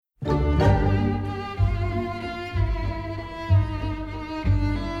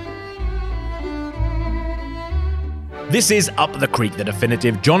This is Up the Creek, the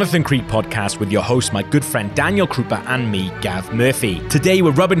definitive Jonathan Creek podcast with your host, my good friend Daniel Krupa, and me, Gav Murphy. Today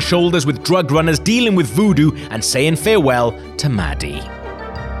we're rubbing shoulders with drug runners, dealing with voodoo, and saying farewell to Maddie.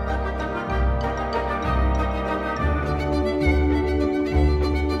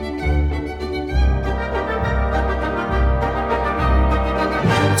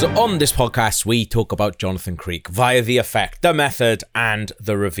 So on this podcast, we talk about Jonathan Creek via the effect, the method, and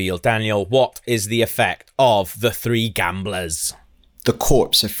the reveal. Daniel, what is the effect of the three gamblers? The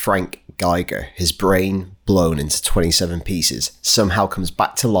corpse of Frank Geiger, his brain blown into 27 pieces, somehow comes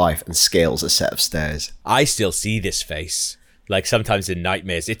back to life and scales a set of stairs. I still see this face, like sometimes in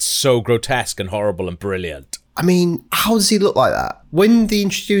nightmares. It's so grotesque and horrible and brilliant. I mean, how does he look like that? When they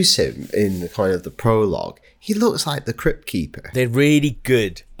introduce him in kind of the prologue, he looks like the Crypt Keeper. They're really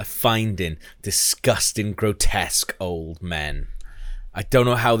good at finding disgusting, grotesque old men. I don't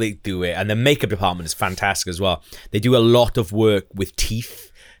know how they do it. And the makeup department is fantastic as well. They do a lot of work with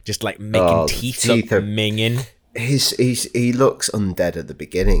teeth, just like making teeth look minging. He looks undead at the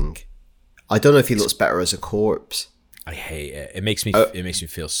beginning. I don't know if he looks better as a corpse. I hate it. It makes me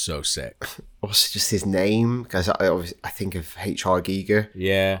feel so sick. What's just his name? Because I think of H.R. Giger.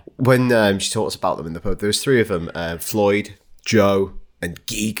 Yeah. When she talks about them in the pub, there's three of them: Floyd, Joe, and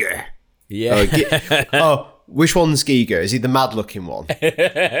Giger. Yeah. Which one's Giger? Is he the mad-looking one?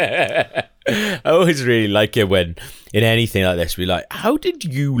 I always really like it when in anything like this we're like, how did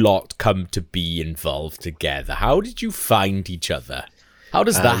you lot come to be involved together? How did you find each other? How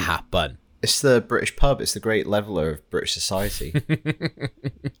does that happen? It's the British pub. It's the great leveller of British society.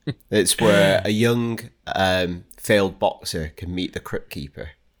 It's where a young failed boxer can meet the Crypt Keeper.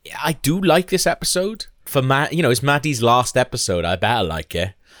 Yeah, I do like this episode. For it's Maddie's last episode. I better like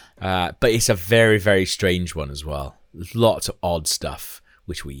it. But it's a very, very strange one as well. There's lots of odd stuff,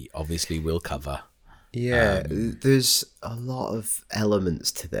 which we obviously will cover. Yeah, there's a lot of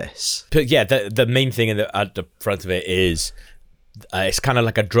elements to this. But yeah, the main thing at the front of it is... it's kind of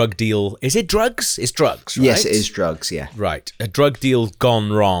like a drug deal. Is it drugs? It's drugs, right? Yes, it is drugs, yeah. Right. A drug deal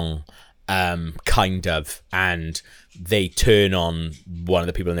gone wrong, kind of, and they turn on one of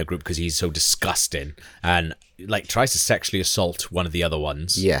the people in their group because he's so disgusting and like tries to sexually assault one of the other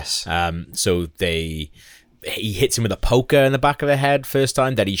ones. Yes. So he hits him with a poker in the back of the head first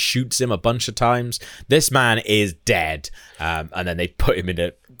time, then he shoots him a bunch of times. This man is dead. And then they put him in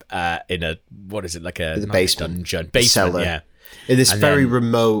a what is it, like a basement dungeon? Basement, cellar. yeah. In this very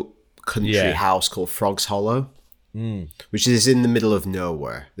remote country house called Frog's Hollow, which is in the middle of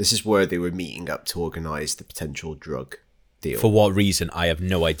nowhere. This is where they were meeting up to organise the potential drug deal. For what reason, I have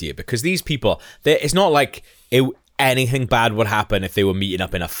no idea. Because these people, it's not like anything bad would happen if they were meeting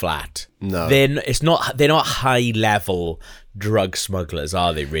up in a flat. No. They're not high-level drug smugglers,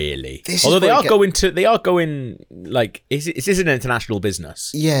 are they really? Although they are going, like, is this an international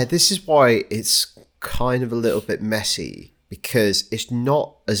business? Yeah, this is why it's kind of a little bit messy. Because it's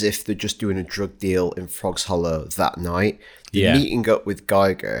not as if they're just doing a drug deal in Frog's Hollow that night. They're meeting up with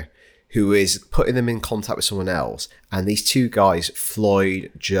Geiger, who is putting them in contact with someone else. And these two guys,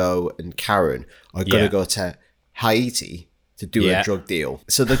 Floyd, Joe, and Karen, are going to go to Haiti to do a drug deal.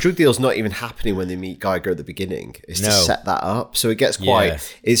 So the drug deal's not even happening when they meet Geiger at the beginning. It's to set that up. So it gets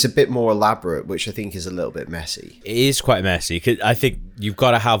it's a bit more elaborate, which I think is a little bit messy. It is quite messy. 'Cause I think you've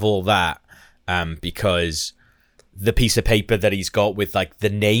got to have all that because... the piece of paper that he's got with like the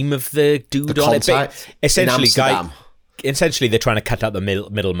name of the dude on it. Essentially, they're trying to cut out the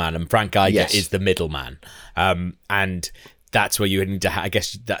middleman, and Frank Geiger is the middleman. And that's where you need to. I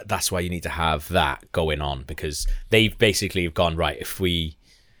guess that's why you need to have that going on, because they've basically gone, right, if we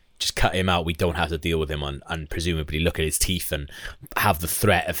just cut him out, we don't have to deal with him and presumably look at his teeth and have the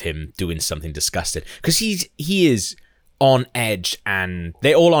threat of him doing something disgusting, because he is on edge, and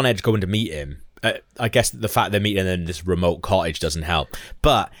they're all on edge going to meet him. I guess the fact they're meeting in this remote cottage doesn't help,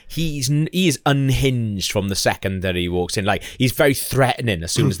 but he is unhinged from the second that he walks in. Like, he's very threatening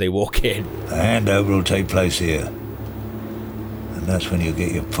as soon as they walk in. The handover will take place here, and that's when you'll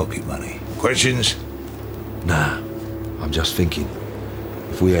get your pocket money. Questions? Nah, I'm just thinking,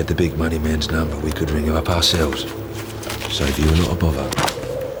 if we had the big money man's number, we could ring him up ourselves. Save you a lot of bother.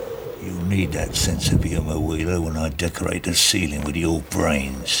 You'll need that sense of humour, Wheeler, when I decorate the ceiling with your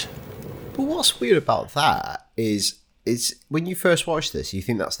brains. But what's weird about that is when you first watch this, you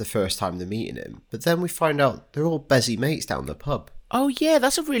think that's the first time they're meeting him. But then we find out they're all busy mates down the pub. Oh, yeah,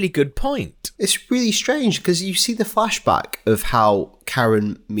 that's a really good point. It's really strange because you see the flashback of how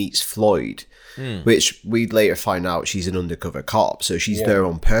Karen meets Floyd, which we'd later find out she's an undercover cop. So she's there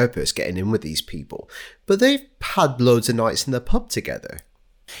on purpose, getting in with these people. But they've had loads of nights in the pub together.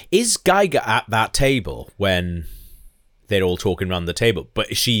 Is Geiger at that table when they're all talking around the table.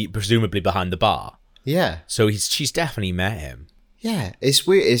 But is she presumably behind the bar? Yeah. So she's definitely met him. Yeah, it's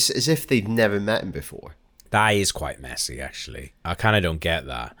weird. It's as if they've never met him before. That is quite messy, actually. I kind of don't get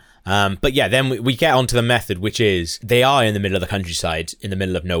that. But yeah, then we get onto the method, which is they are in the middle of the countryside, in the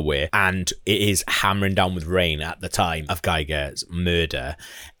middle of nowhere, and it is hammering down with rain at the time of Geiger's murder.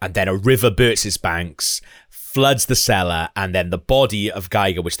 And then a river bursts its banks, floods the cellar, and then the body of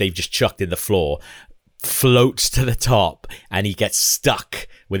Geiger, which they've just chucked in the floor, floats to the top, and he gets stuck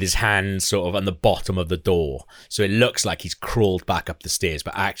with his hands sort of on the bottom of the door. So it looks like he's crawled back up the stairs,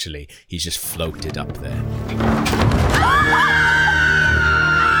 but actually he's just floated up there.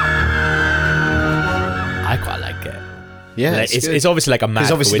 I quite like it. Yeah, it's obviously like a mad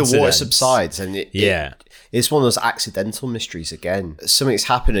coincidence. Because obviously the water subsides, and it's one of those accidental mysteries again. Something's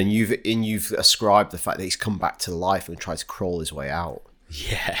happened, and you've ascribed the fact that he's come back to life and tried to crawl his way out.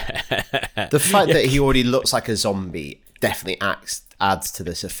 Yeah. The fact that he already looks like a zombie definitely adds to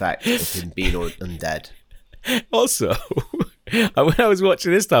this effect of him being undead. Also, when I was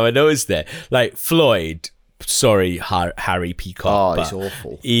watching this time, I noticed that, like, Floyd, sorry, Harry Peacock, he's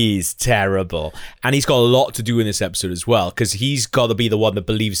awful. He's terrible. And he's got a lot to do in this episode as well, because he's got to be the one that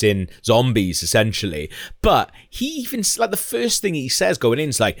believes in zombies, essentially. But he even, like, the first thing he says going in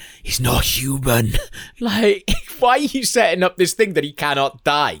is like, he's not human. Like, why are you setting up this thing that he cannot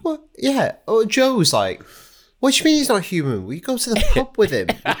die? Well, yeah. Oh, Joe's like, what do you mean he's not human? We go to the pub with him.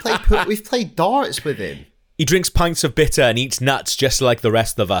 We've played darts with him. He drinks pints of bitter and eats nuts just like the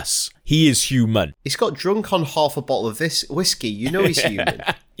rest of us. He is human. He's got drunk on half a bottle of this whiskey. You know he's human.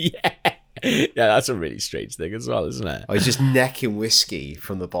 Yeah. Yeah, that's a really strange thing as well, isn't it? Oh, he's just necking whiskey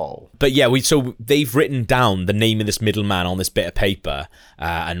from the bottle. But yeah, so they've written down the name of this middleman on this bit of paper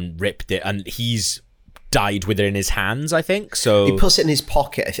and ripped it, and he's died with it in his hands, I think. So he puts it in his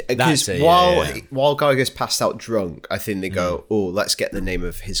pocket. Because while Geiger's passed out drunk, I think they go, oh, let's get the name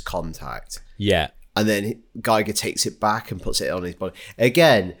of his contact. Yeah. And then Geiger takes it back and puts it on his body.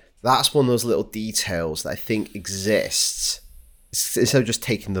 Again, that's one of those little details that I think exists. Instead of just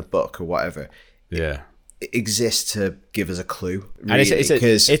taking the book or whatever. Yeah. It exists to give us a clue. Really,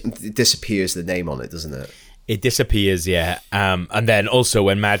 because it disappears the name on it, doesn't it? It disappears, yeah. And then also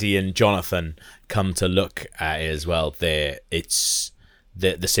when Maddie and Jonathan come to look at it as well, it's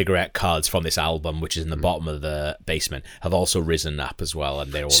the cigarette cards from this album, which is in the bottom of the basement, have also risen up as well.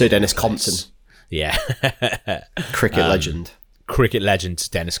 And they're all Sir Dennis Compton. Yeah. Cricket legend. Cricket legend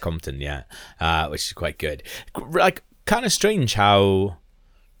Dennis Compton, yeah. Which is quite good. Like, kind of strange how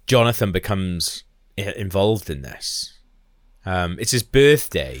Jonathan becomes involved in this. It's his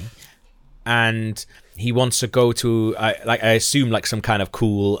birthday, and he wants to go to, I assume, like some kind of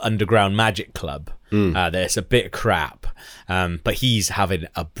cool underground magic club. There's a bit of crap, but he's having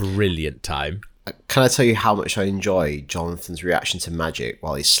a brilliant time. Can I tell you how much I enjoy Jonathan's reaction to magic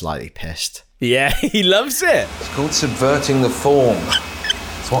while he's slightly pissed? Yeah, he loves it. It's called subverting the form.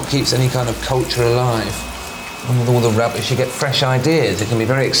 It's what keeps any kind of culture alive. And with all the rubbish, you get fresh ideas. It can be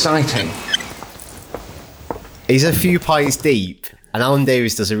very exciting. He's a few pints deep, and Alan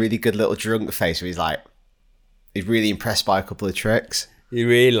Davies does a really good little drunk face where he's really impressed by a couple of tricks. He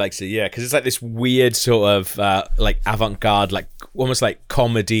really likes it, yeah, because it's like this weird sort of like avant-garde, like almost like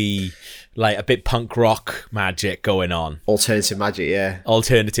comedy, like a bit punk rock magic going on. Alternative magic, yeah.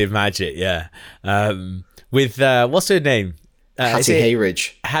 Alternative magic, yeah. With what's her name? Hattie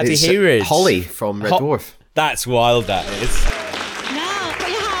Hayridge. Hattie Hayridge. Holly from Red Dwarf. That's wild, that is. Now, put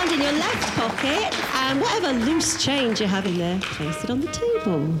your hand in your left pocket, and whatever loose change you have in there, place it on the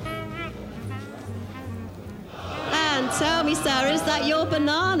table. And tell me, Sarah, is that your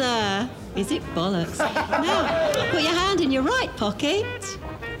banana? Is it bollocks? Now, put your hand in your right pocket.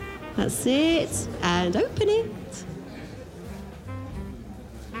 That's it. And open it.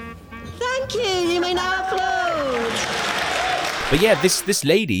 Thank you. You may now applaud. But yeah, this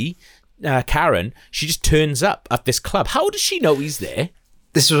lady, Karen, she just turns up at this club. How does she know he's there?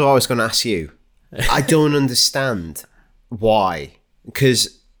 This is what I was going to ask you. I don't understand why.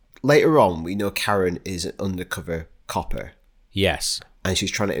 Because later on, we know Karen is an undercover copper. Yes. And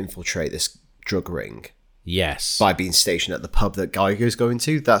she's trying to infiltrate this drug ring. Yes. By being stationed at the pub that Geiger's going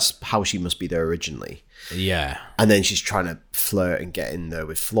to. That's how she must be there originally. Yeah. And then she's trying to flirt and get in there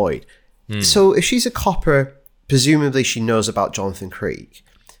with Floyd. So if she's a copper, presumably she knows about Jonathan Creek.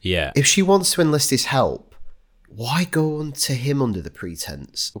 Yeah. If she wants to enlist his help, why go on to him under the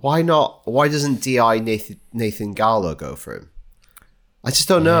pretense? Why not? Why doesn't D.I. Nathan Garlow go for him? I just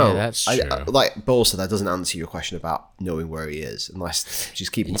don't know. Yeah, that's true. But also that doesn't answer your question about knowing where he is, unless she's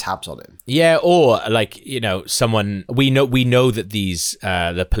keeping tabs on him. Yeah, or someone we know that these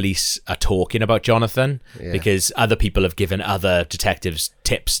the police are talking about Jonathan because other people have given other detectives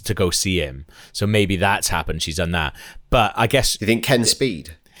tips to go see him. So maybe that's happened. She's done that. But I guess, do you think Ken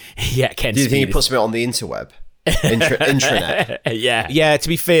Speed? Yeah, Ken Speed. Do you think he puts me on the interweb? Intranet. Yeah. To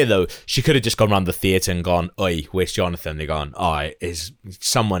be fair though, she could have just gone around the theatre and gone, "Oi, where's Jonathan?" They're gone,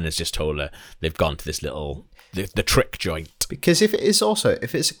 someone has just told her they've gone to this little the trick joint. Because if it's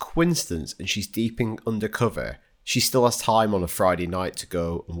a coincidence and she's deep in undercover, she still has time on a Friday night to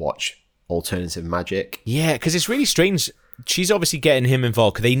go and watch alternative magic. Yeah, because it's really strange. She's obviously getting him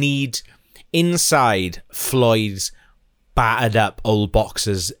involved because they need inside Floyd's battered up old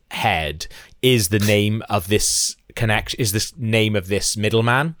boxer's head is the name of this connection, is this name of this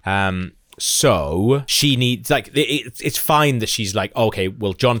middleman. So she needs, it's fine that she's like, okay,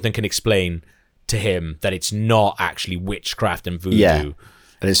 well, Jonathan can explain to him that it's not actually witchcraft and voodoo. Yeah, and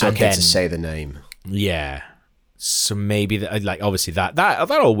it's okay to say the name. Yeah. So maybe obviously that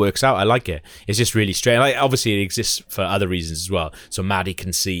all works out. I like it. It's just really strange. Obviously it exists for other reasons as well. So Maddie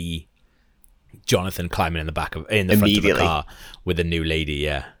can see Jonathan climbing in the front of the car with a new lady.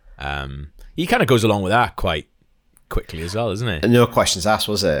 Yeah. He kind of goes along with that quite quickly as well, isn't it? No questions asked,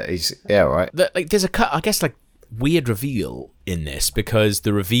 was it? Right. There's a weird reveal in this because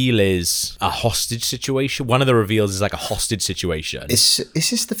the reveal is a hostage situation. One of the reveals is like a hostage situation. Is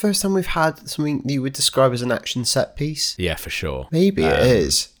this the first time we've had something you would describe as an action set piece? Yeah, for sure. Maybe it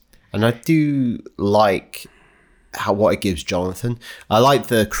is. And I do like what it gives Jonathan. I like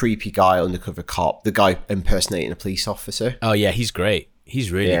the creepy guy, undercover cop, the guy impersonating a police officer. Oh yeah, he's great. He's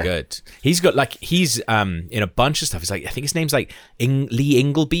really good. He's got he's in a bunch of stuff. It's I think his name's Lee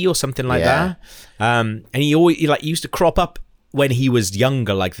Ingleby or something like that. And he used to crop up when he was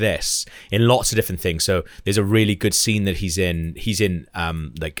younger like this in lots of different things. So there's a really good scene that he's in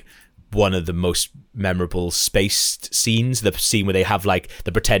one of the most memorable spaced scenes, the scene where they have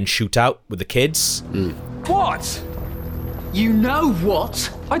the pretend shootout with the kids. What? You know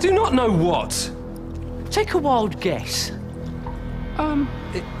what? I do not know what. Take a wild guess.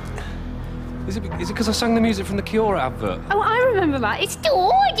 Is it because I sang the music from the Cure advert? Oh, I remember that. It's too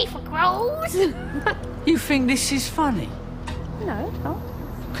ordy for crows. You think this is funny? No, not.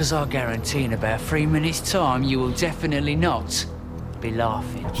 Because I guarantee in about 3 minutes' time you will definitely not be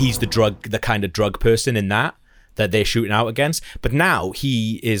laughing. He's the kind of drug person in that they're shooting out against. But now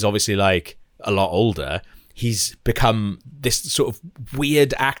he is obviously a lot older. He's become this sort of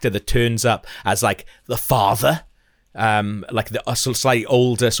weird actor that turns up as the father. A slightly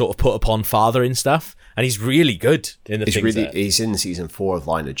older sort of put upon father and stuff, and he's really good in the things. He's in season 4 of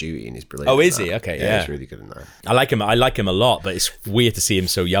Line of Duty, and he's brilliant. Oh, is he? Okay, yeah, he's really good in that. I like him a lot, but it's weird to see him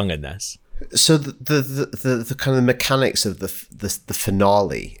so young in this. So the kind of mechanics of the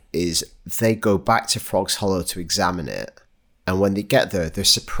finale is they go back to Frog's Hollow to examine it, and when they get there, they're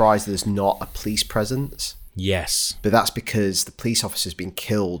surprised there's not a police presence. Yes, but that's because the police officer's been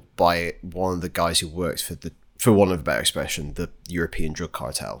killed by one of the guys who works for want of a better expression, the European drug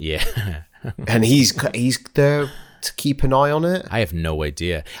cartel. Yeah. And he's there to keep an eye on it. I have no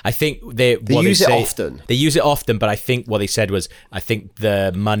idea. I think they use it often. They use it often, but I think what they said was, I think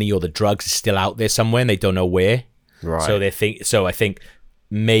the money or the drugs is still out there somewhere and they don't know where. Right. So I think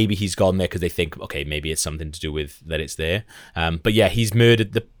maybe he's gone there because they think, okay, maybe it's something to do with that it's there. But yeah, he's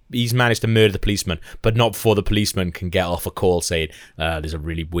managed to murder the policeman, but not before the policeman can get off a call saying, there's a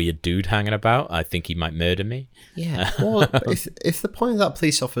really weird dude hanging about. I think he might murder me. Yeah. Well, if the point of that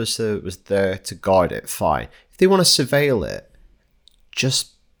police officer was there to guard it, fine. If they want to surveil it,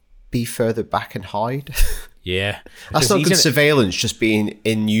 just be further back and hide. Yeah. That's not good surveillance, just being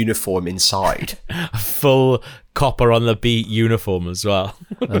in uniform inside. A full copper on the beat uniform as well.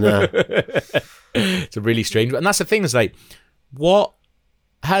 I know. It's a really strange one. And that's the thing, is what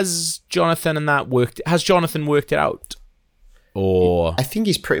has Jonathan worked it out? Or I think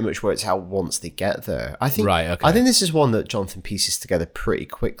he's pretty much worked out once they get there. I think this is one that Jonathan pieces together pretty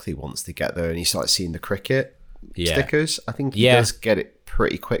quickly once they get there and he starts seeing the cricket stickers. I think he does get it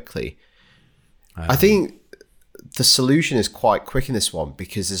pretty quickly. I think the solution is quite quick in this one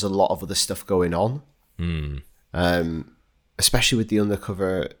because there's a lot of other stuff going on. Especially with the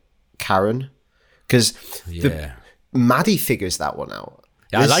undercover Karen. Because Maddie figures that one out.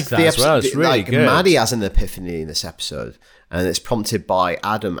 Yeah, I like that as well. It's really good. Maddie has an epiphany in this episode, and it's prompted by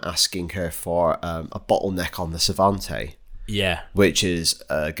Adam asking her for a bottleneck on the Savante. Yeah. Which is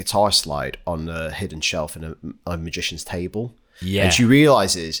a guitar slide on a hidden shelf in a magician's table. Yeah. And she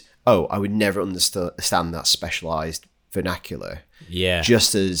realizes, I would never understand that specialized vernacular. Yeah.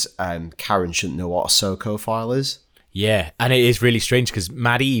 Just as Karen shouldn't know what a SOCO file is. Yeah, and it is really strange because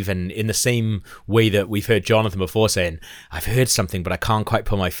Maddie, even in the same way that we've heard Jonathan before saying, I've heard something, but I can't quite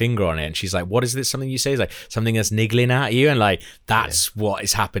put my finger on it. And she's like, what is this? Something you say? It's like something that's niggling at you. And like, that's what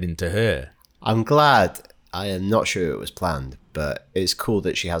is happening to her. I'm glad. I am not sure it was planned, but it's cool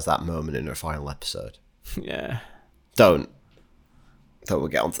that she has that moment in her final episode. Yeah. We'll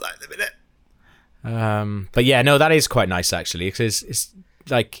get onto that in a minute. But yeah, no, that is quite nice actually, because it's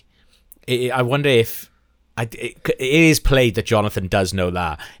like, I wonder if it is played that Jonathan does know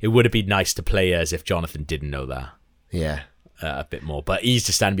that. It would have been nice to play as if Jonathan didn't know that. Yeah. A bit more. But he's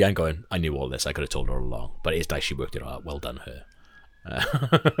just standing behind going, I knew all this. I could have told her all along. But it is nice she worked it out. Well done, her.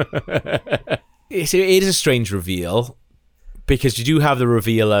 It is a strange reveal because you do have the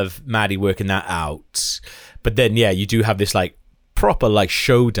reveal of Maddie working that out. But then, yeah, you do have this like proper like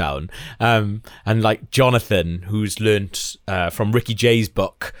showdown, and like Jonathan, who's learnt from Ricky Jay's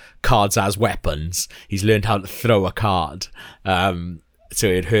book Cards as Weapons, he's learned how to throw a card so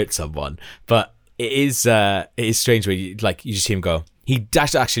it hurt someone. But it is strange where you just see him go, he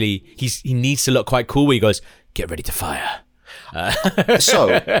needs to look quite cool where he goes, get ready to fire.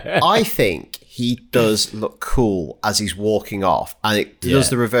 So I think he does look cool as he's walking off, and it does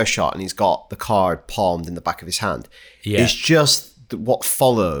the reverse shot, and he's got the card palmed in the back of his hand. Yeah. It's just what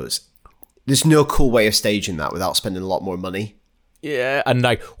follows. There's no cool way of staging that without spending a lot more money. Yeah, and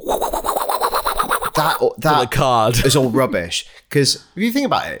like that card is all rubbish. Because if you think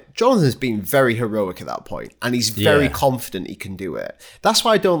about it, Jonathan's been very heroic at that point, and he's very confident he can do it. That's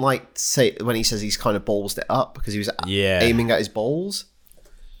why I don't like say when he says he's kind of ballsed it up, because he was aiming at his balls.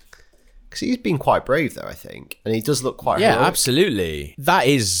 Because he's been quite brave, though, I think, and he does look quite heroic. Absolutely. That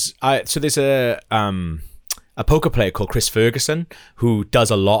is so. There's a poker player called Chris Ferguson who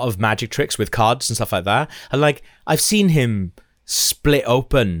does a lot of magic tricks with cards and stuff like that. And like I've seen him split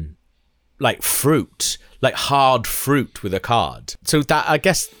open like fruit, like hard fruit with a card. So that I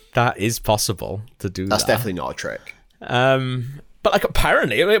guess that is possible to do. That's definitely not a trick. But like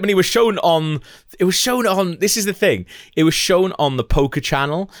apparently when it was shown on, this is the thing, it was shown on the poker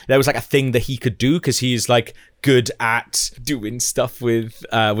channel. There was like a thing that he could do because he's like good at doing stuff with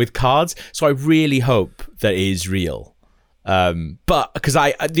cards. So I really hope that it is real. But because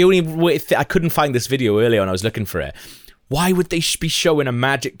the only way I couldn't find this video earlier when I was looking for it. Why would they be showing a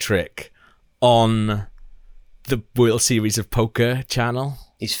magic trick on the World Series of Poker channel?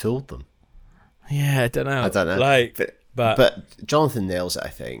 He's fooled them. Yeah, I don't know. Like, but Jonathan nails it, I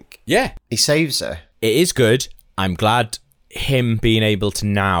think. Yeah. He saves her. It is good. I'm glad him being able to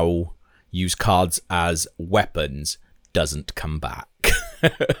now use cards as weapons doesn't come back.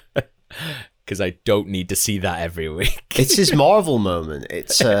 Because I don't need to see that every week. It's his Marvel moment.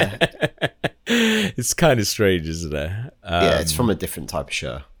 It's kind of strange, isn't it? Yeah, it's from a different type of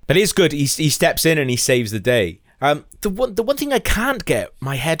show. But it's good. He steps in and he saves the day. The one thing I can't get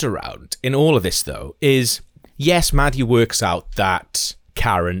my head around in all of this, though, is... Yes, Maddie works out that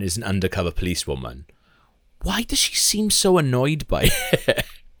Karen is an undercover policewoman. Why does she seem so annoyed by it?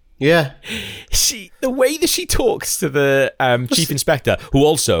 Yeah. The way that she talks to the chief inspector, who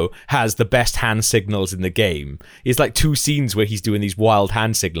also has the best hand signals in the game, is like 2 scenes where he's doing these wild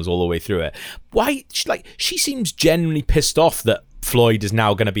hand signals all the way through it. Why? She seems genuinely pissed off that Floyd is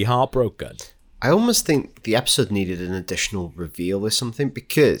now going to be heartbroken. I almost think the episode needed an additional reveal or something,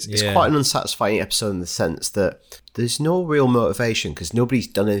 because it's quite an unsatisfying episode in the sense that there's no real motivation because nobody's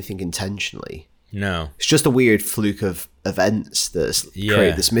done anything intentionally. No. It's just a weird fluke of events that's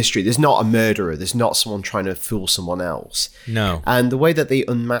created this mystery. There's not a murderer. There's not someone trying to fool someone else. No. And the way that they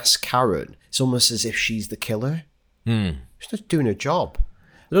unmask Karen, it's almost as if she's the killer. She's just doing her job.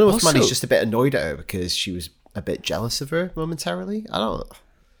 I don't know if Maddie's just a bit annoyed at her because she was a bit jealous of her momentarily. I don't know.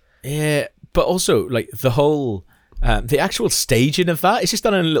 Yeah. But also, like, the whole, the actual staging of that, it's just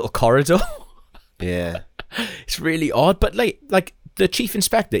done in a little corridor. Yeah. It's really odd. But, like the chief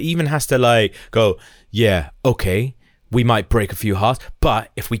inspector even has to, like, go, yeah, okay, we might break a few hearts, but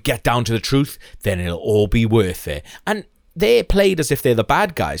if we get down to the truth, then it'll all be worth it. And they're played as if they're the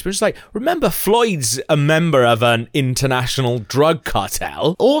bad guys. But it's like, remember, Floyd's a member of an international drug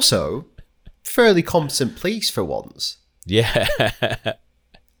cartel. Also, fairly competent police for once. Yeah.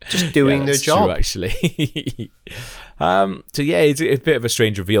 Just doing their job. True, actually. So yeah, it's a bit of a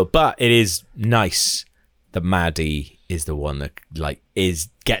strange reveal, but it is nice that Maddie is the one that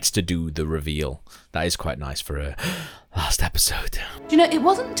gets to do the reveal. That is quite nice for a last episode. Do you know, it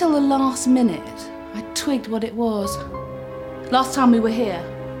wasn't until the last minute I twigged what it was. Last time we were here,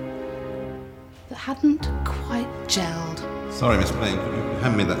 that hadn't quite gelled. Sorry, Miss Blaine, could you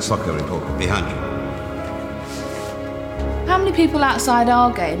hand me that soccer report behind you? many people outside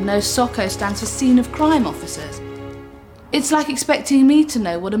our game know SOCO stands for Scene of Crime Officers? It's like expecting me to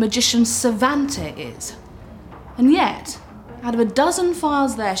know what a magician's savante is. And yet, out of a dozen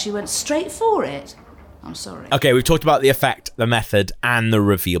files there, she went straight for it. I'm sorry. Okay, we've talked about the effect, the method, and the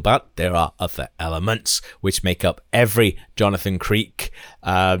reveal, but there are other elements which make up every Jonathan Creek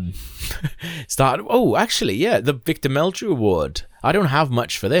start. Oh, actually, yeah, the Victor Meldrew Award. I don't have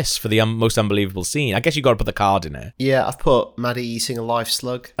much for this, for the most unbelievable scene. I guess you got to put the card in it. Yeah, I've put Maddie eating a live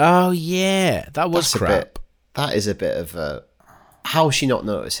slug. Oh, yeah, that was crap. That is a bit of a... How is she not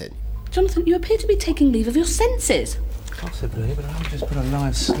noticing? Jonathan, you appear to be taking leave of your senses. Possibly, but I'll just put a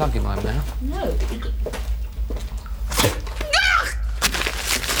live slug in my mouth. No. You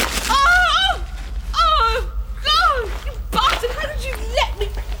bastard! How did you let me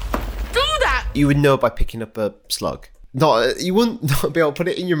do that? You would know by picking up a slug. You wouldn't not be able to put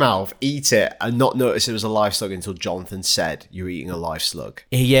it in your mouth, eat it, and not notice it was a live slug until Jonathan said you're eating a live slug.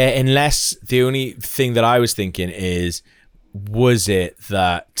 Yeah, unless the only thing that I was thinking is, was it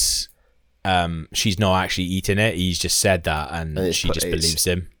that she's not actually eating it? He's just said that, and she just believes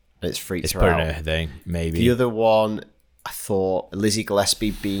him. It's freaked her put out. In her thing, maybe. The other one, I thought Lizzie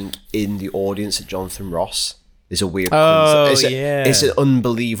Gillespie being in the audience at Jonathan Ross is a weird coincidence. It's an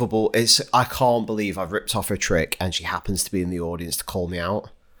unbelievable. I can't believe I've ripped off her trick and she happens to be in the audience to call me out.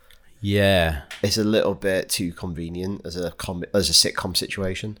 Yeah, it's a little bit too convenient as a sitcom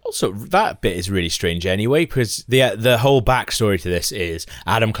situation. Also, that bit is really strange anyway, because the whole backstory to this is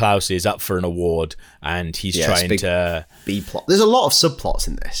Adam Klaus is up for an award and he's trying to B-plot. There's a lot of subplots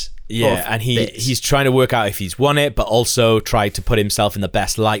in this. Yeah, and he's trying to work out if he's won it, but also try to put himself in the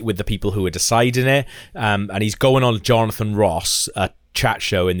best light with the people who are deciding it. And he's going on Jonathan Ross, a chat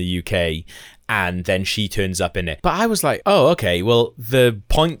show in the UK, and then she turns up in it. But I was like, oh, okay, well, the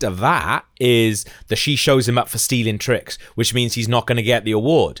point of that is that she shows him up for stealing tricks, which means he's not going to get the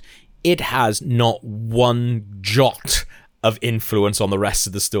award. It has not one jot of influence on the rest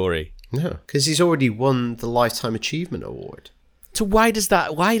of the story. No, because he's already won the Lifetime Achievement Award. So why does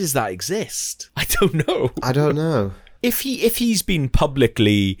that exist? I don't know. If he's been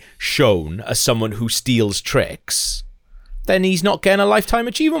publicly shown as someone who steals tricks, then he's not getting a Lifetime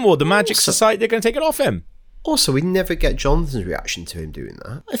Achievement Award. The Magic Society, they're going to take it off him. Also, we never get Jonathan's reaction to him doing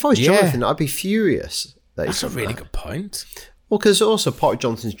that. If I was Jonathan, I'd be furious. That's a really good point. Well, because also part of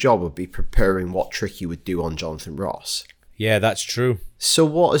Jonathan's job would be preparing what trick he would do on Jonathan Ross. Yeah, that's true. So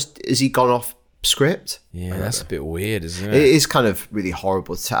what, has he gone off script? Yeah, that's a bit weird, isn't it? It is kind of really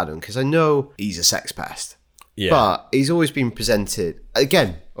horrible to Adam, because I know he's a sex pest. Yeah. But he's always been presented...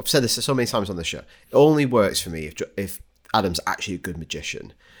 Again, I've said this so many times on the show. It only works for me if Adam's actually a good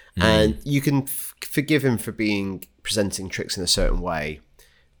magician. And you can forgive him for presenting tricks in a certain way,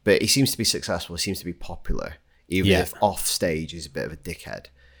 but he seems to be successful, he seems to be popular, even if off stage he's a bit of a dickhead.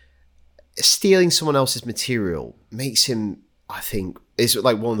 Stealing someone else's material makes him, I think, is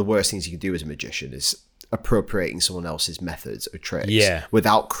like one of the worst things you can do as a magician, is appropriating someone else's methods or tricks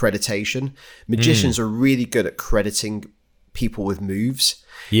without creditation. Magicians are really good at crediting people with moves.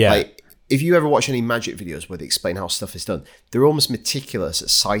 Yeah. Like, if you ever watch any magic videos where they explain how stuff is done, they're almost meticulous at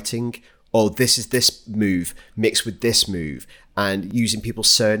citing, oh, this is this move mixed with this move, and using people's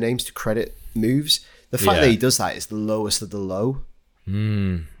surnames to credit moves. The fact that he does that is the lowest of the low.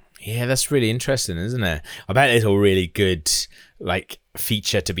 Yeah, that's really interesting, isn't it? I bet there's a really good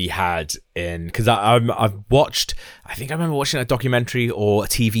feature to be had in, because I've watched, I think I remember watching a documentary or a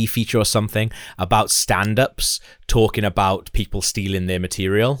TV feature or something about stand-ups talking about people stealing their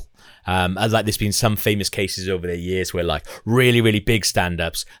material. And there's been some famous cases over the years where really, really big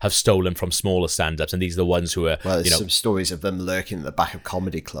stand-ups have stolen from smaller stand-ups, and these are the ones who are there's some stories of them lurking at the back of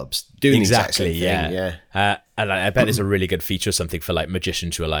comedy clubs doing exactly the exact same thing. And I bet there's a really good feature or something for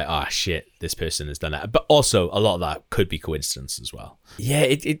magicians who are like, ah, shit, this person has done that. But also a lot of that could be coincidence as well.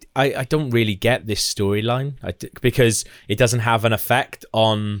 Yeah, I don't really get this storyline because it doesn't have an effect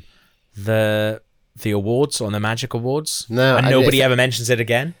on the awards, on the Magic Awards. No, and nobody ever mentions it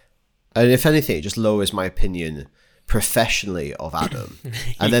again. And if anything, it just lowers my opinion professionally of Adam.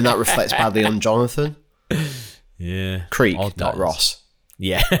 And then that reflects badly on Jonathan. Yeah. Creek, not Ross.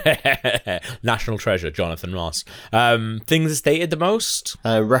 Yeah. National treasure, Jonathan Ross. Things that stated the most?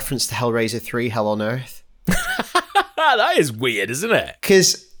 Reference to Hellraiser 3, Hell on Earth. That is weird, isn't it?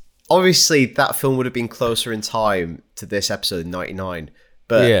 Because obviously that film would have been closer in time to this episode in 99.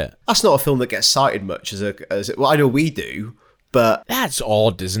 But that's not a film that gets cited much well, I know we do, but... That's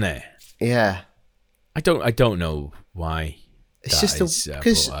odd, isn't it? Yeah, I don't know why. It's just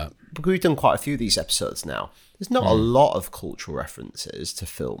because we've done quite a few of these episodes now. There's not a lot of cultural references to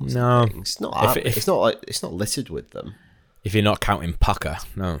films. No, and things. It's not littered with them. If you're not counting Pucker,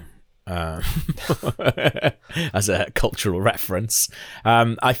 no. As a cultural reference,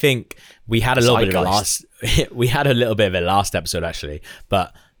 I think we had a little bit of it last episode actually,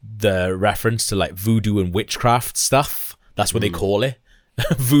 but the reference to like voodoo and witchcraft stuff, that's what they call it.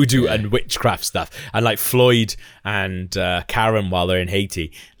 Voodoo and witchcraft stuff. And like Floyd and Karen, while they're in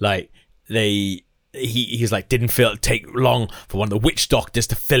Haiti, like he's like, didn't feel it take long for one of the witch doctors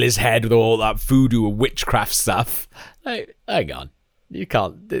to fill his head with all that voodoo and witchcraft stuff. Like, hang on. You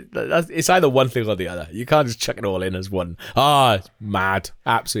can't. It's either one thing or the other. You can't just chuck it all in as one. It's mad.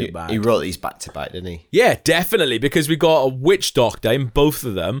 Absolutely mad. He wrote these back to back, didn't he? Yeah, definitely. Because we got a witch doctor in both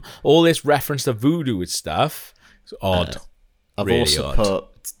of them. All this reference to voodoo and stuff. It's odd. I've really also odd. put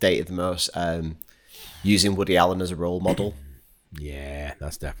Dated the Most, using Woody Allen as a role model. Yeah,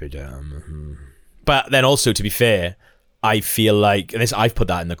 that's definitely dumb. But then also, to be fair, I feel like, and I've put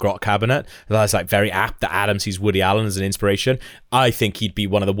that in the grot cabinet, that's like very apt that Adam sees Woody Allen as an inspiration. I think he'd be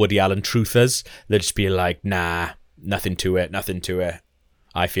one of the Woody Allen truthers. They'd just be like, nah, nothing to it.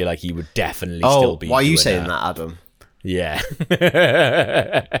 I feel like he would definitely still be. Why are you saying that, Adam? Yeah.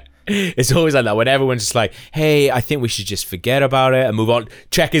 It's always like that when everyone's just like, hey, I think we should just forget about it and move on.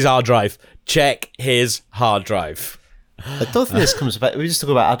 Check his hard drive. I don't think this comes about. We just talk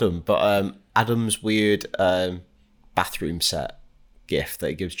about Adam, but Adam's weird bathroom set gift that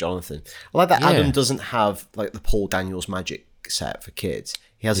he gives Jonathan. I like that Adam doesn't have like the Paul Daniels magic set for kids.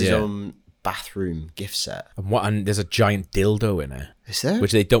 He has his own bathroom gift set. And there's a giant dildo in it. Is there?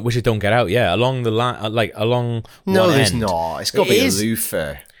 Which they don't get out. Yeah, along the line, along. No, one there's end. not. It's got to be a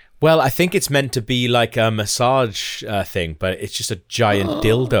loofah. Well, I think it's meant to be like a massage thing, but it's just a giant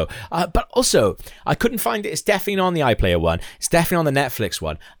dildo. But also, I couldn't find it. It's definitely not on the iPlayer one. It's definitely on the Netflix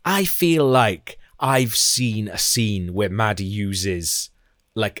one. I feel like I've seen a scene where Maddie uses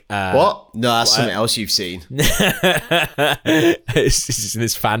like what? No, that's something else you've seen. This is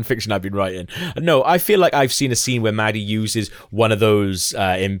this fan fiction I've been writing. No, I feel like I've seen a scene where Maddie uses one of those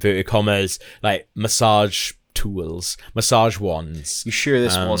inverted commas like massage tools, massage wands. You sure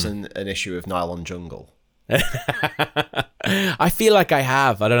this wasn't an issue of Nylon Jungle? I feel like I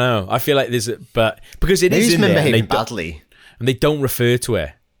have. I don't know. I feel like but because it is in there, behaving badly, and they don't refer to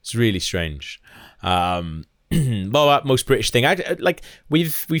it. It's really strange. Well, that most British thing.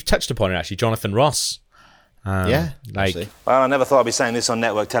 We've touched upon it actually. Jonathan Ross. Well, I never thought I'd be saying this on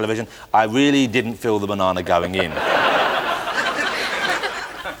network television. I really didn't feel the banana going in.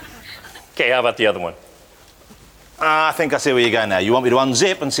 Okay, how about the other one? I think I see where you're going now. You want me to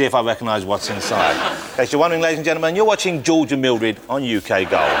unzip and see if I recognise what's inside. In case you're wondering, ladies and gentlemen, you're watching George and Mildred on UK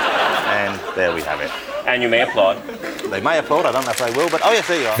Gold. And there we have it. And you may applaud. They may applaud, I don't know if they will, but oh yes,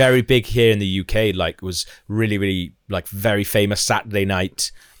 there you are. Very big here in the UK, was really, really, very famous Saturday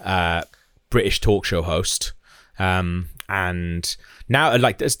night British talk show host. And now,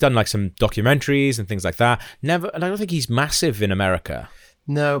 it's done, some documentaries and things like that. I don't think he's massive in America.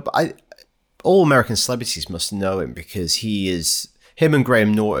 No, but all American celebrities must know him because him and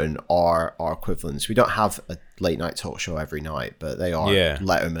Graham Norton are equivalents. We don't have a late night talk show every night, but they are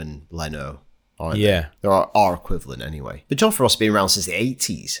Letterman, Leno, aren't they? They're our equivalent anyway. But Jonathan Ross has been around since the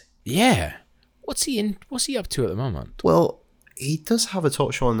 80s. Yeah. What's he up to at the moment? Well, he does have a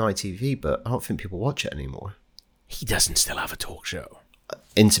talk show on ITV, but I don't think people watch it anymore. He doesn't still have a talk show?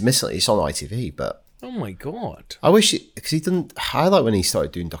 Intermittently, it's on ITV, but... Oh my God. I wish because he didn't highlight when he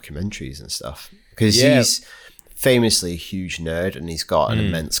started doing documentaries and stuff. Because he's famously a huge nerd and he's got an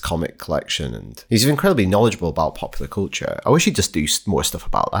immense comic collection and he's incredibly knowledgeable about popular culture. I wish he'd just do more stuff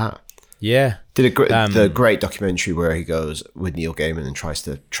about that. Yeah. Did the great documentary where he goes with Neil Gaiman and tries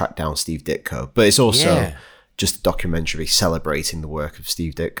to track down Steve Ditko. But it's also just a documentary celebrating the work of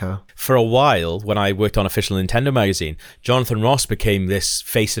Steve Ditko. For a while, when I worked on Official Nintendo magazine, Jonathan Ross became this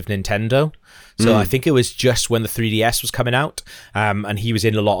face of Nintendo. So I think it was just when the 3DS was coming out, and he was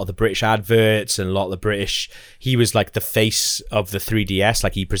in a lot of the British adverts and a lot of the British. He was like the face of the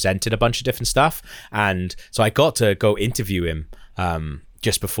 3DS, he presented a bunch of different stuff, and so I got to go interview him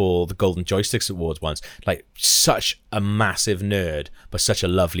just before the Golden Joysticks Awards once. Such a massive nerd, but such a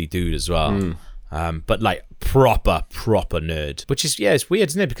lovely dude as well. But proper nerd, which is it's weird,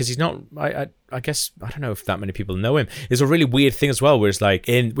 isn't it? Because he's not. I guess I don't know if that many people know him. It's a really weird thing as well, where it's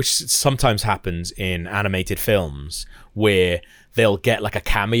which sometimes happens in animated films where they'll get a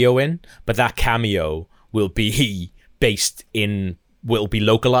cameo in, but that cameo will be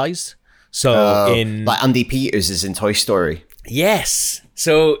localized. So like Andy Peters is in Toy Story. Yes.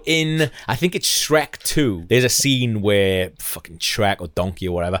 So I think it's Shrek 2, there's a scene where fucking Shrek or Donkey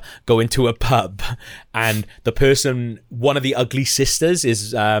or whatever go into a pub, and one of the ugly sisters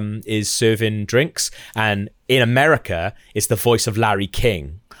is serving drinks, and in America it's the voice of Larry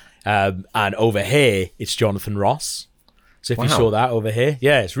King, and over here it's Jonathan Ross. So if you saw that over here,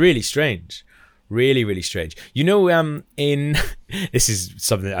 yeah, it's really strange. Really, really strange. In this is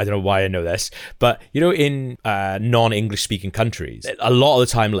something, I don't know why I know this, but in non-English speaking countries, a lot of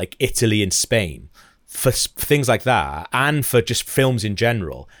the time, like Italy and Spain, for things like that, and for just films in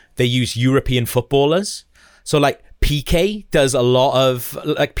general, they use European footballers. So like PK does a lot of,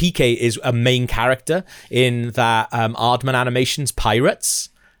 like PK is a main character in that Aardman Animations Pirates.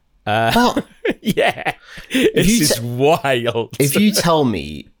 Yeah, it's just wild. If you tell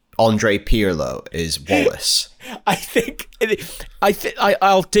me Andre Pirlo is Wallace, I'll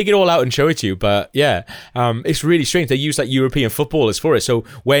dig it all out and show it to you. But yeah, it's really strange. They use like European footballers for it. So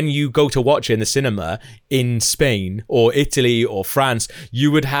when you go to watch it in the cinema in Spain or Italy or France, you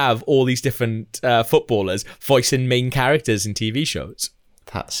would have all these different footballers voicing main characters in TV shows.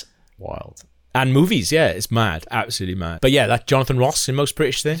 That's wild. And movies, yeah, it's mad, absolutely mad. But yeah, that Jonathan Ross in most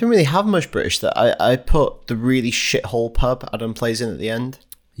British thing. I don't really have much British. That I put the really shithole pub Adam plays in at the end.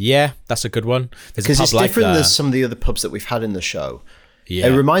 Yeah, that's a good one. Because it's different than some of the other pubs that we've had in the show. Yeah. It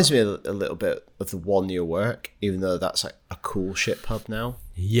reminds me a little bit of the one near work, even though that's like a cool shit pub now.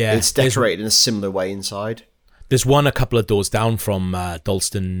 Yeah. It's decorated in a similar way inside. There's one a couple of doors down from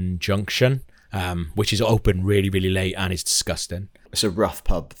Dalston Junction, which is open really, really late, and it's disgusting. It's a rough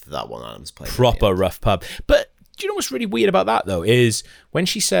pub, that one Adam's playing. Proper rough pub. But do you know what's really weird about that, though, is when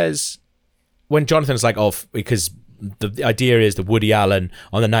Jonathan's like, because the idea is that Woody Allen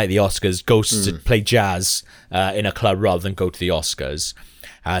on the night of the Oscars goes to play jazz in a club rather than go to the Oscars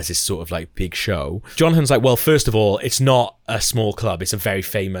as this sort of like big show. Jonathan's like, well, first of all, it's not a small club. It's a very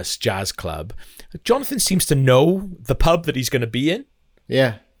famous jazz club. Jonathan seems to know the pub that he's going to be in.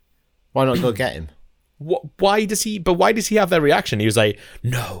 Yeah. Why not go get him? Why does he have that reaction? He was like,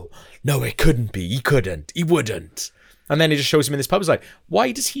 no, it couldn't be. He couldn't. He wouldn't. And then he just shows him in this pub. It's like,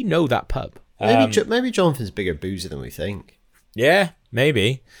 why does he know that pub? Maybe Jonathan's bigger boozer than we think. Yeah,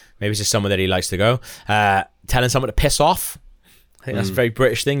 maybe. Maybe it's just somewhere that he likes to go. Telling someone to piss off. I think that's a very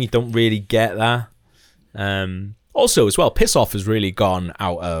British thing. You don't really get that. Also, as well, piss off has really gone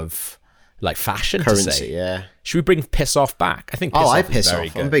out of like fashion Currency, to say. Yeah. Should we bring piss off back? I think piss off is very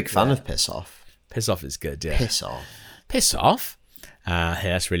good. I'm a big fan of piss off. Piss off is good, yeah. Piss off. Piss off. Yeah,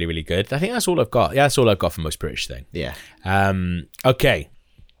 that's really, really good. I think that's all I've got. Yeah, that's all I've got for most British thing. Yeah. Okay.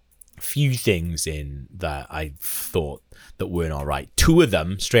 Few things in that I thought that weren't all right. Two of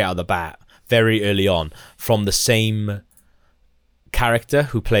them, straight out of the bat, very early on, from the same character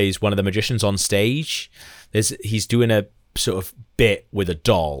who plays one of the magicians on stage. He's doing a sort of bit with a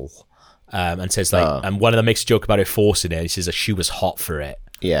doll, and says like, and one of them makes a joke about her forcing it. He says that she was hot for it.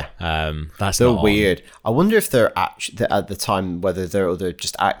 Yeah, that's so weird. I wonder if they're actually at the time whether they're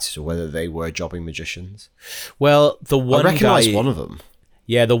just actors or whether they were jobbing magicians. Well, the one I recognise one of them.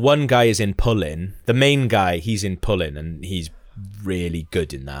 Yeah, the one guy is in Pullin. The main guy, he's in Pullin, and he's really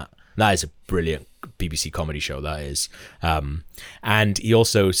good in that. That is a brilliant BBC comedy show, that is. And he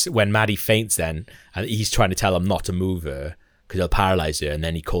also, when Maddie faints then, and he's trying to tell him not to move her because he'll paralyze her, and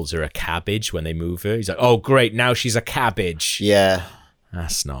then he calls her a cabbage when they move her. He's like, oh, great, now she's a cabbage. Yeah.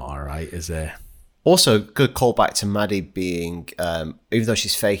 That's not all right, is it? Also, good callback to Maddie being, even though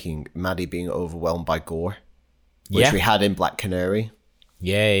she's faking, Maddie being overwhelmed by gore, which we had in Black Canary.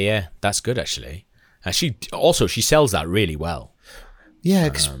 Yeah, that's good actually. She sells that really well. Yeah,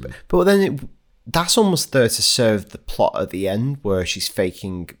 but then that's almost there to serve the plot at the end where she's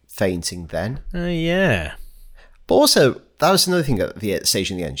fainting then. Yeah. But also, that was another thing at the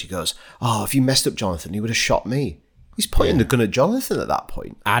stage in the end. She goes, oh, if you messed up Jonathan, he would have shot me. He's pointing the gun at Jonathan at that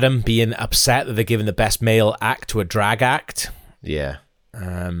point. Adam being upset that they're giving the best male act to a drag act. Yeah.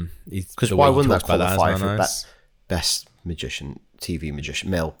 Because why wouldn't that qualify for best magician,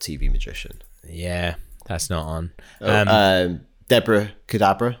 male TV magician? Yeah, that's not on. Deborah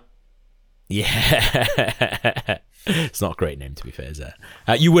Kadabra. Yeah. It's not a great name, to be fair, is it?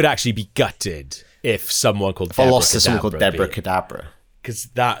 You would actually be gutted if someone called Deborah Kadabra. I lost to someone called Deborah Kadabra. Because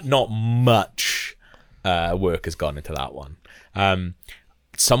not much work has gone into that one.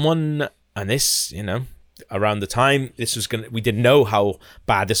 Someone, and this, around the time we didn't know how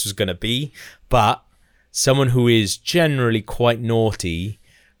bad this was going to be, but someone who is generally quite naughty,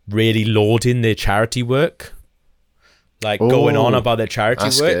 really lauding their charity work. Like going on about their charity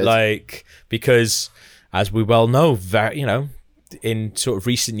work. Good. Like, because as we well know, in sort of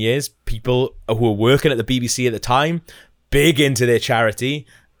recent years, people who were working at the BBC at the time big into their charity.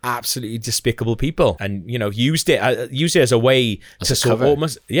 Absolutely despicable people, and used it as a way to sort of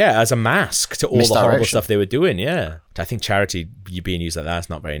almost as a mask to all the horrible stuff they were doing. Yeah, I think charity being used like that is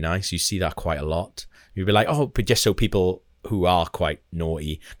not very nice. You see that quite a lot. You'd be like, oh, but just so people who are quite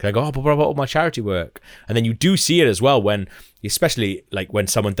naughty can I go, oh, but what about all my charity work? And then you do see it as well when, especially like when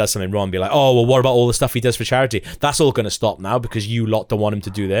someone does something wrong, be like, oh, well, what about all the stuff he does for charity? That's all going to stop now because you lot don't want him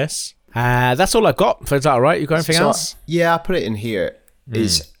to do this. That's all I've got. Is that all right? You got anything else? Yeah, I put it in here.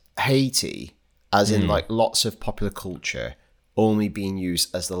 Is Haiti, as in like lots of popular culture, only being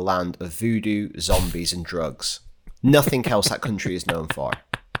used as the land of voodoo, zombies, and drugs. Nothing else that country is known for.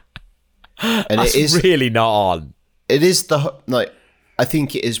 And That's it is really not on. It is I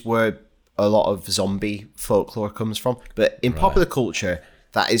think it is where a lot of zombie folklore comes from. But in popular culture,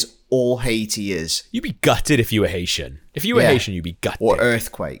 that is all Haiti is. You'd be gutted if you were Haitian. If you were Haitian, you'd be gutted. Or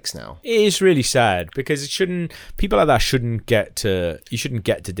earthquakes now. It is really sad because people like that shouldn't get to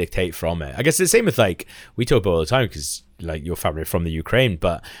dictate from it. I guess it's the same with like, we talk about all the time because like your family are from the Ukraine,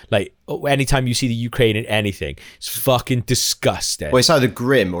 but like anytime you see the Ukraine in anything, it's fucking disgusting. Well, it's either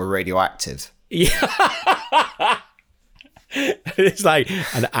grim or radioactive. Yeah. It's like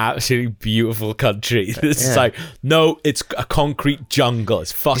an absolutely beautiful country. It's like, no, it's a concrete jungle.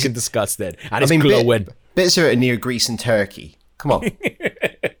 It's fucking disgusting. And it's glowing. Bits of it are near Greece and Turkey. Come on.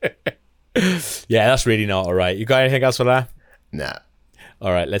 Yeah, that's really not all right. You got anything else for that? Nah.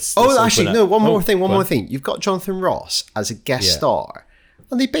 All right, let's actually, no, one more thing. You've got Jonathan Ross as a guest star,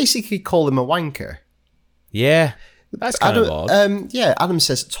 and they basically call him a wanker. Yeah. That's kind of odd. Adam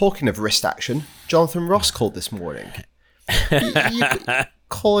says, talking of wrist action, Jonathan Ross called this morning. You're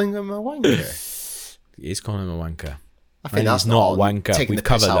calling him a wanker. He is calling him a wanker. I think that's not a wanker. Taking the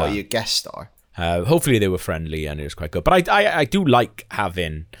piss out of your guest star. Hopefully they were friendly and it was quite good. But I do like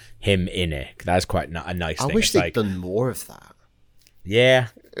having him in it. That's quite a nice thing. I wish they'd done more of that. Yeah.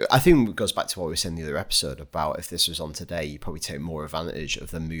 I think it goes back to what we said in the other episode about if this was on today, you'd probably take more advantage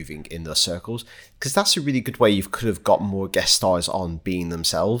of them moving in those circles. Because that's a really good way you could have got more guest stars on being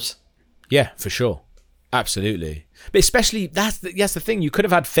themselves. Yeah, for sure. Absolutely. But especially, that's the thing. You could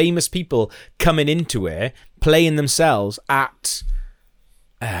have had famous people coming into it, playing themselves at...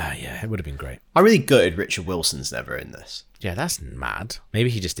 it would have been great. I'm really gutted Richard Wilson's never in this. Yeah, that's mad. Maybe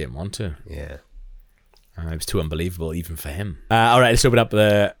he just didn't want to. Yeah. It was too unbelievable even for him. All right, let's open up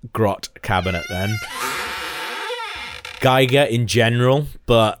the grot cabinet then. Geiger in general,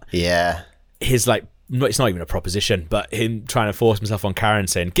 but... Yeah. His, like... It's not even a proposition, but him trying to force himself on Karen,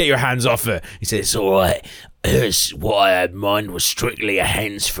 saying, get your hands off her. He says, it's all right. What I had in mind was strictly a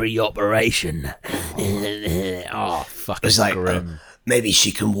hands-free operation. Oh, fucking it's like, grim. Maybe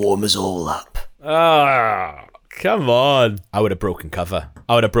she can warm us all up. Oh, come on. I would have broken cover.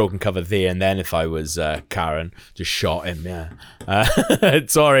 There and then if I was Karen. Just shot him, yeah.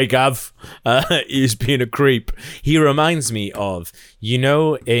 Sorry, Gav. He's being a creep. He reminds me of,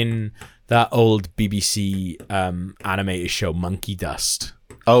 in... that old BBC animated show, Monkey Dust.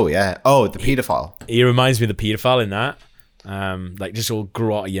 Oh, yeah. Oh, the paedophile. He reminds me of the paedophile in that. Like, just all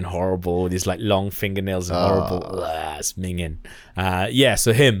grotty and horrible with his, like, long fingernails and horrible minging.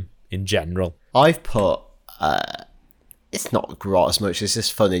 So him, in general. I've put... it's not grot as much, it's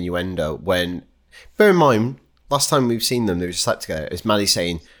just fun innuendo when... Bear in mind, last time we've seen them, they just slept together. It's Maddie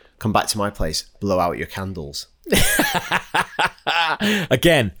saying, come back to my place, blow out your candles.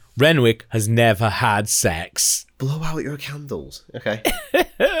 Again... Renwick has never had sex. Blow out your candles. Okay.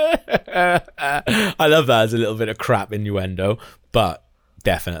 I love that as a little bit of crap innuendo, but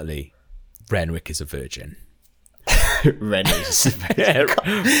definitely Renwick is a virgin. Renwick is a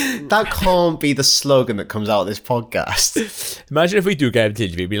virgin. That can't be the slogan that comes out of this podcast. Imagine if we do get him to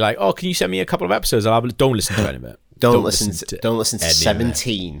interview, be like, oh, can you send me a couple of episodes? Don't listen to any of it. Don't listen to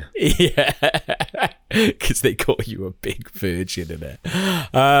 17. Yeah. Because they call you a big virgin in it.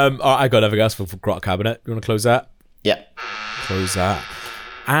 I got nothing else for Grot Cabinet. You want to close that? Yeah. Close that.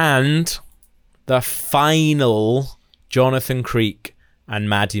 And the final Jonathan Creek and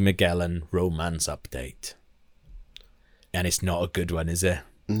Maddie Magellan romance update. And it's not a good one, is it?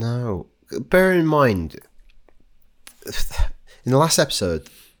 No. Bear in mind, in the last episode,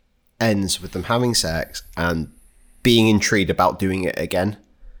 ends with them having sex and being intrigued about doing it again.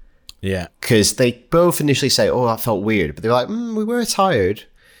 Yeah. Because they both initially say, oh, that felt weird. But they're like, we were tired.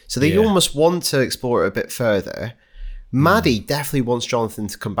 So they almost want to explore it a bit further. Maddie definitely wants Jonathan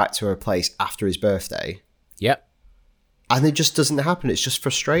to come back to her place after his birthday. Yep. And it just doesn't happen. It's just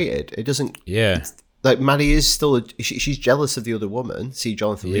frustrated. It doesn't... Yeah. Like, Maddie is still... she's jealous of the other woman. See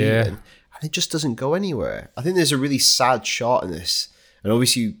Jonathan leaving. And it just doesn't go anywhere. I think there's a really sad shot in this. And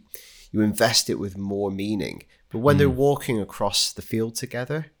obviously, you invest it with more meaning. But when they're walking across the field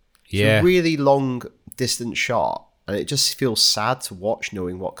together, it's Yeah. a really long, distant shot, and it just feels sad to watch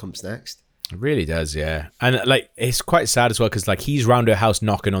knowing what comes next. It really does, yeah. And like it's quite sad as well because like he's round her house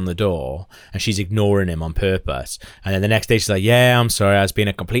knocking on the door and she's ignoring him on purpose. And then the next day she's like, "Yeah, I'm sorry, I was being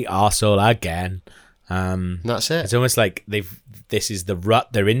a complete arsehole again." That's it. It's almost like this is the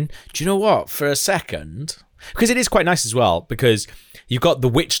rut they're in. Do you know what? For a second, because it is quite nice as well because you've got the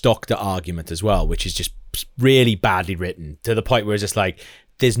witch doctor argument as well, which is just really badly written to the point where it's just like,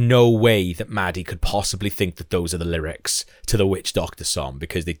 there's no way that Maddie could possibly think that those are the lyrics to the Witch Doctor song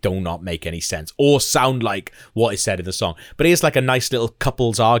because they do not make any sense or sound like what is said in the song. But it is like a nice little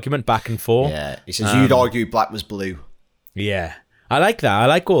couples argument back and forth. Yeah, he says, you'd argue black was blue. Yeah, I like that. I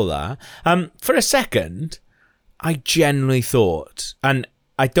like all that. For a second, I genuinely thought, and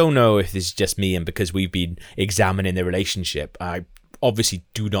I don't know if this is just me and because we've been examining the relationship, I obviously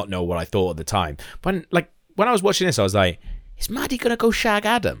do not know what I thought at the time. But when I was watching this, I was like, is Maddie going to go shag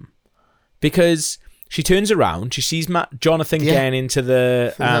Adam? Because she turns around, she sees Jonathan getting into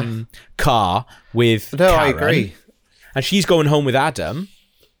the car with Karen, I agree. And she's going home with Adam.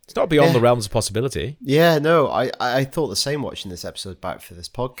 It's not beyond the realms of possibility. Yeah, no, I thought the same watching this episode back for this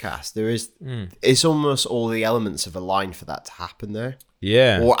podcast. There is, it's almost all the elements of a line for that to happen there.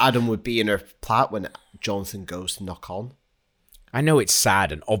 Yeah. Or Adam would be in her flat when Jonathan goes to knock on. I know it's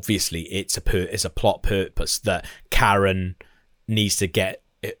sad, and obviously it's a plot purpose that Karen needs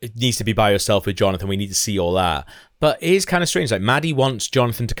to be by herself with Jonathan. We need to see all that, but it is kind of strange. Like Maddie wants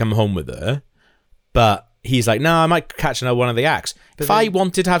Jonathan to come home with her, but he's like, "No, I might catch another one of the acts." But if I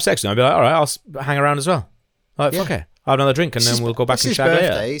wanted to have sex with him, I'd be like, "All right, I'll hang around as well." Like, fuck it, I'll have another drink, and then we'll go back and chat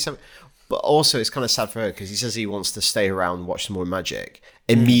later. But also, it's kind of sad for her because he says he wants to stay around and watch some more magic.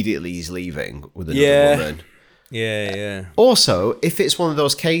 Immediately, he's leaving with another woman. Yeah. Also, if it's one of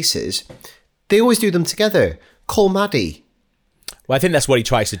those cases, they always do them together. Call Maddie. Well, I think that's what he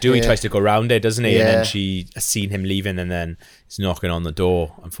tries to do. Yeah. He tries to go around it, doesn't he? Yeah. And then she has seen him leaving, and then he's knocking on the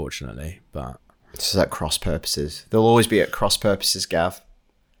door, unfortunately. But it's at cross purposes. They'll always be at cross purposes, Gav.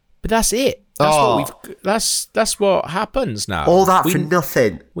 But that's it. That's what happens now. All that for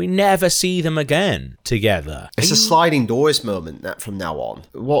nothing. We never see them again together. It's a sliding doors moment from now on.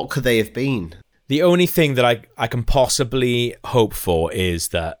 What could they have been? The only thing that I can possibly hope for is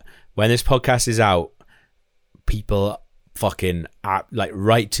that when this podcast is out, people fucking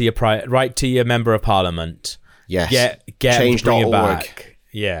write to your member of parliament. Yes. Get Change.org. it back.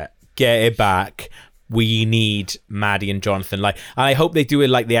 Yeah. Get it back. We need Maddie and Jonathan. And I hope they do it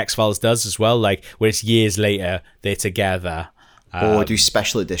like the X-Files does as well, like where it's years later, they're together. Or do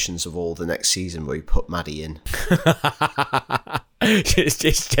special editions of all the next season where you put Maddie in. It's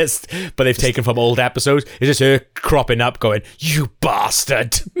just, but they've taken from old episodes. It's just her cropping up going, "You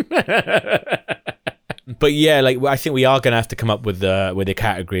bastard." But yeah, I think we are going to have to come up with a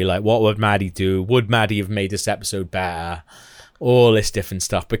category, like what would Maddie do? Would Maddie have made this episode better? All this different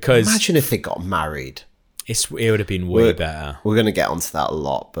stuff, because imagine if they got married. It would have been way better. We're going to get onto that a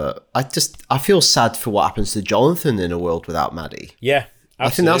lot, but I feel sad for what happens to Jonathan in a world without Maddie. Yeah, absolutely. I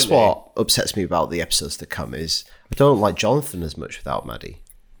think that's what upsets me about the episodes to come is I don't like Jonathan as much without Maddie.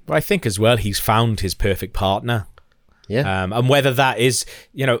 But I think as well he's found his perfect partner. Yeah. And whether that is,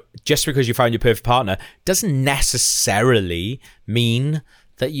 just because you found your perfect partner doesn't necessarily mean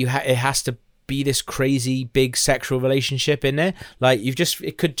that it has to be this crazy big sexual relationship in there.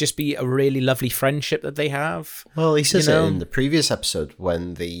 It could just be a really lovely friendship that they have. Well, he says it in the previous episode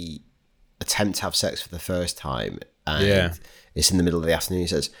when they attempt to have sex for the first time and it's in the middle of the afternoon. He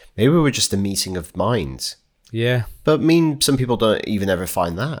says, maybe we're just a meeting of minds. Yeah. But some people don't even ever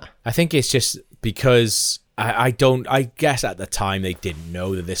find that. I think it's just because I guess at the time they didn't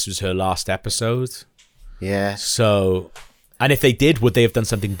know that this was her last episode. Yeah. So, and if they did, would they have done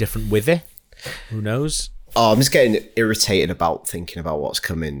something different with it? Who knows? Oh, I'm just getting irritated about thinking about what's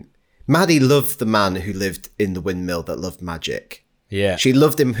coming. Maddie loved the man who lived in the windmill that loved magic. Yeah. She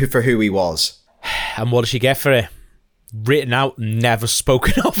loved him for who he was. And what did she get for it? Written out, never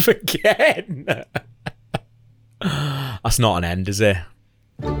spoken of again. That's not an end, is it?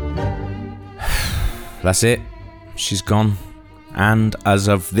 That's it. She's gone. And as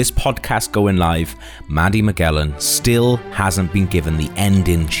of this podcast going live, Maddie Magellan still hasn't been given the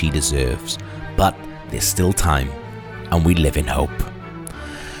ending she deserves. But there's still time, and we live in hope.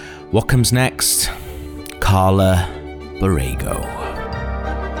 What comes next? Carla Borrego.